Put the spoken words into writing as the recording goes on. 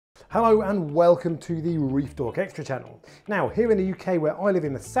Hello and welcome to the Reef Talk Extra channel. Now, here in the UK, where I live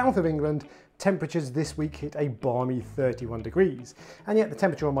in the south of England, temperatures this week hit a balmy 31 degrees. And yet the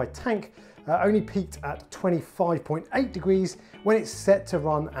temperature on my tank only peaked at 25.8 degrees when it's set to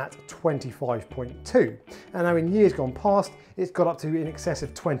run at 25.2. And now in years gone past, it's got up to in excess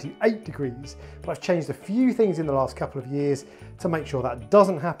of 28 degrees. But I've changed a few things in the last couple of years to make sure that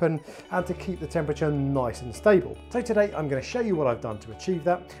doesn't happen and to keep the temperature nice and stable. So today I'm going to show you what I've done to achieve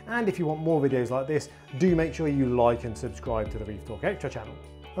that. And if you want more videos like this, do make sure you like and subscribe to the Reef Talk Extra channel.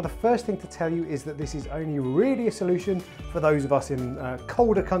 Now, the first thing to tell you is that this is only really a solution for those of us in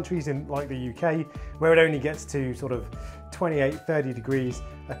colder countries in like the UK, where it only gets to sort of 28, 30 degrees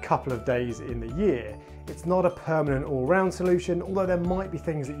a couple of days in the year. It's not a permanent all-round solution, although there might be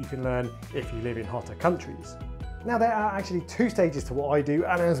things that you can learn if you live in hotter countries. Now, there are actually two stages to what I do,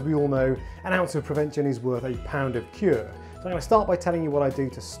 and as we all know, an ounce of prevention is worth a pound of cure. So I'm going to start by telling you what I do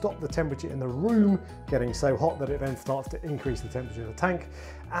to stop the temperature in the room getting so hot that it then starts to increase the temperature of the tank.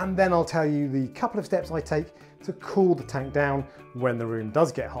 And then I'll tell you the couple of steps I take to cool the tank down when the room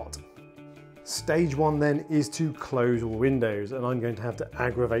does get hot. Stage one then is to close all windows, and I'm going to have to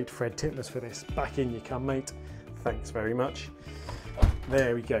aggravate Fred Titmus for this. Back in you come, mate. Thanks very much.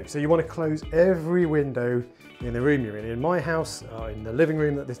 There we go. So you want to close every window in the room you're in. In my house, in the living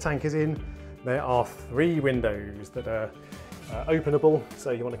room that this tank is in, there are 3 windows that are openable, so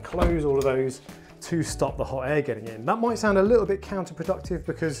you want to close all of those to stop the hot air getting in. That might sound a little bit counterproductive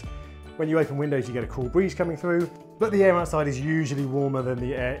because when you open windows you get a cool breeze coming through, but the air outside is usually warmer than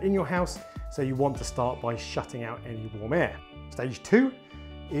the air in your house, so you want to start by shutting out any warm air. Stage 2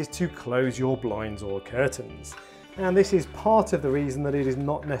 is to close your blinds or curtains. And this is part of the reason that it is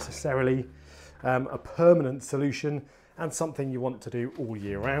not necessarily a permanent solution and something you want to do all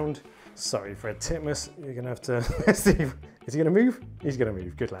year round. Sorry, Fred Titmus, you're going to have to see. Is he going to move? He's going to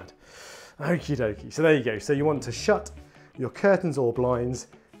move, good lad. Okie dokie, so there you go. So you want to shut your curtains or blinds,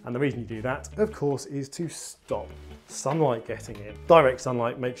 and the reason you do that, of course, is to stop sunlight getting in. Direct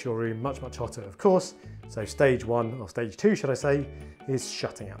sunlight makes your room much, much hotter, of course. So stage 1, or stage 2, should I say, is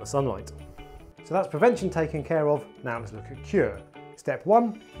shutting out the sunlight. So that's prevention taken care of. Now let's look at cure. Step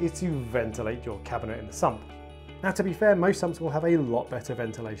 1 is to ventilate your cabinet in the sump. Now, to be fair, most sumps will have a lot better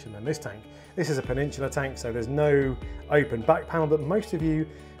ventilation than this tank. This is a peninsular tank, so there's no open back panel, but most of you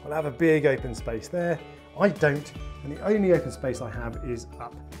will have a big open space there. I don't, and the only open space I have is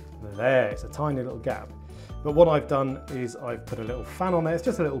up there. It's a tiny little gap. But what I've done is I've put a little fan on there. It's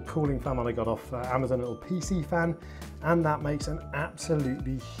just a little cooling fan that I got off Amazon, a little PC fan, and that makes an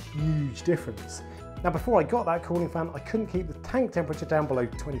absolutely huge difference. Now, before I got that cooling fan, I couldn't keep the tank temperature down below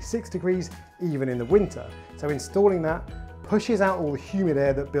 26 degrees, even in the winter. So installing that pushes out all the humid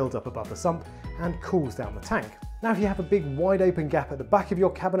air that builds up above the sump and cools down the tank. Now, if you have a big wide open gap at the back of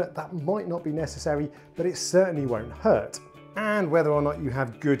your cabinet, that might not be necessary, but it certainly won't hurt. And whether or not you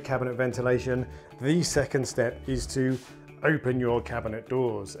have good cabinet ventilation, the second step is to open your cabinet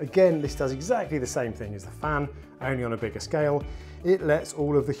doors. Again, this does exactly the same thing as the fan, only on a bigger scale. It lets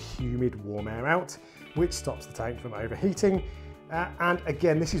all of the humid warm air out, which stops the tank from overheating. And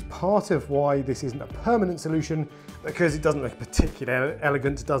again, this is part of why this isn't a permanent solution, because it doesn't look particularly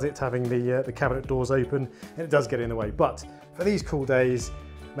elegant, does it, having the cabinet doors open, and it does get in the way. But for these cool days,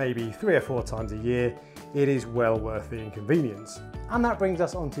 maybe 3 or 4 times a year, it is well worth the inconvenience. And that brings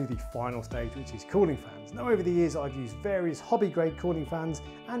us on to the final stage, which is cooling fans. Now, over the years, I've used various hobby grade cooling fans,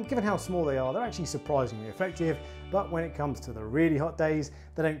 and given how small they are, they're actually surprisingly effective. But when it comes to the really hot days,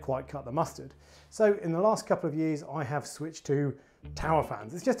 they don't quite cut the mustard. So in the last couple of years, I have switched to tower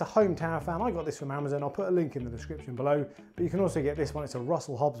fans. It's just a home tower fan. I got this from Amazon. I'll put a link in the description below, but you can also get this one. It's a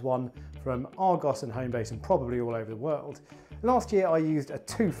Russell Hobbs one from Argos and Homebase and probably all over the world. Last year, I used a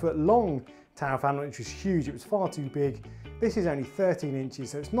 2-foot long tower fan, which was huge. It was far too big. This is only 13 inches,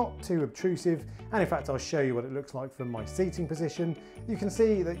 so it's not too obtrusive. And in fact, I'll show you what it looks like from my seating position. You can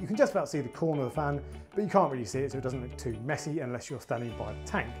see that you can just about see the corner of the fan, but you can't really see it, so it doesn't look too messy unless you're standing by the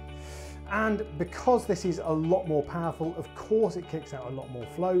tank. And because this is a lot more powerful, of course it kicks out a lot more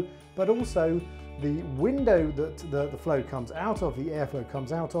flow, but also the window that the flow comes out of, the airflow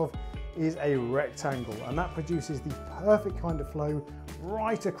comes out of, is a rectangle, and that produces the perfect kind of flow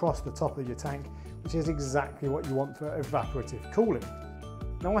right across the top of your tank, which is exactly what you want for evaporative cooling.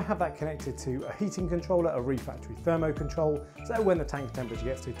 Now, I have that connected to a heating controller, a Reef Factory thermo control, so when the tank temperature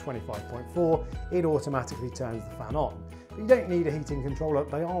gets to 25.4, it automatically turns the fan on. But you don't need a heating controller,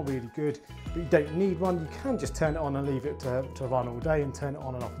 they are really good, but you don't need one. You can just turn it on and leave it to run all day and turn it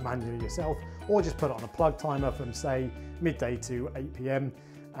on and off manually yourself, or just put it on a plug timer from, say, midday to 8 PM.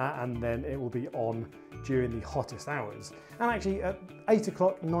 and then it will be on during the hottest hours. And actually at 8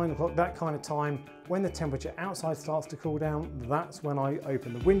 o'clock, 9 o'clock, that kind of time, when the temperature outside starts to cool down, that's when I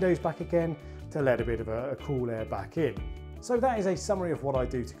open the windows back again to let a bit of a cool air back in. So that is a summary of what I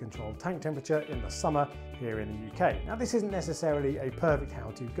do to control tank temperature in the summer here in the UK. Now this isn't necessarily a perfect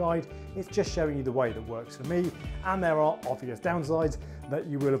how-to guide, it's just showing you the way that works for me, and there are obvious downsides that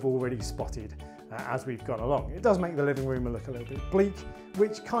you will have already spotted as we've gone along. It does make the living room look a little bit bleak,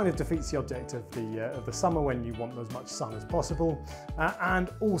 which kind of defeats the object of the summer when you want as much sun as possible. And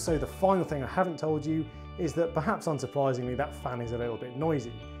also the final thing I haven't told you is that perhaps unsurprisingly that fan is a little bit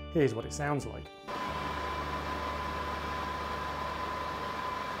noisy. Here's what it sounds like.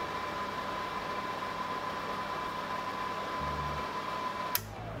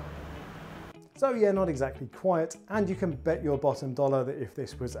 So yeah, not exactly quiet, and you can bet your bottom dollar that if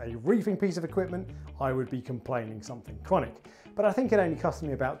this was a reefing piece of equipment, I would be complaining something chronic. But I think it only cost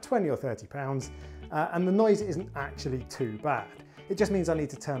me about 20 or 30 pounds, and the noise isn't actually too bad. It just means I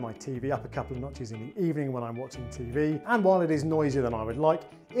need to turn my TV up a couple of notches in the evening when I'm watching TV, and while it is noisier than I would like,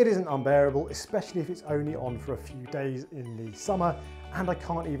 it isn't unbearable, especially if it's only on for a few days in the summer, and I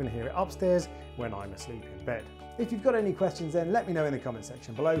can't even hear it upstairs when I'm asleep in bed. If you've got any questions then let me know in the comment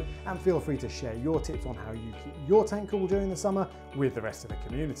section below, and feel free to share your tips on how you keep your tank cool during the summer with the rest of the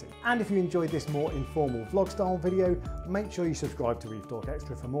community. And if you enjoyed this more informal vlog style video, make sure you subscribe to Reef Talk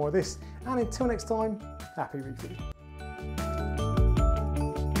Extra for more of this, and until next time, happy reefing.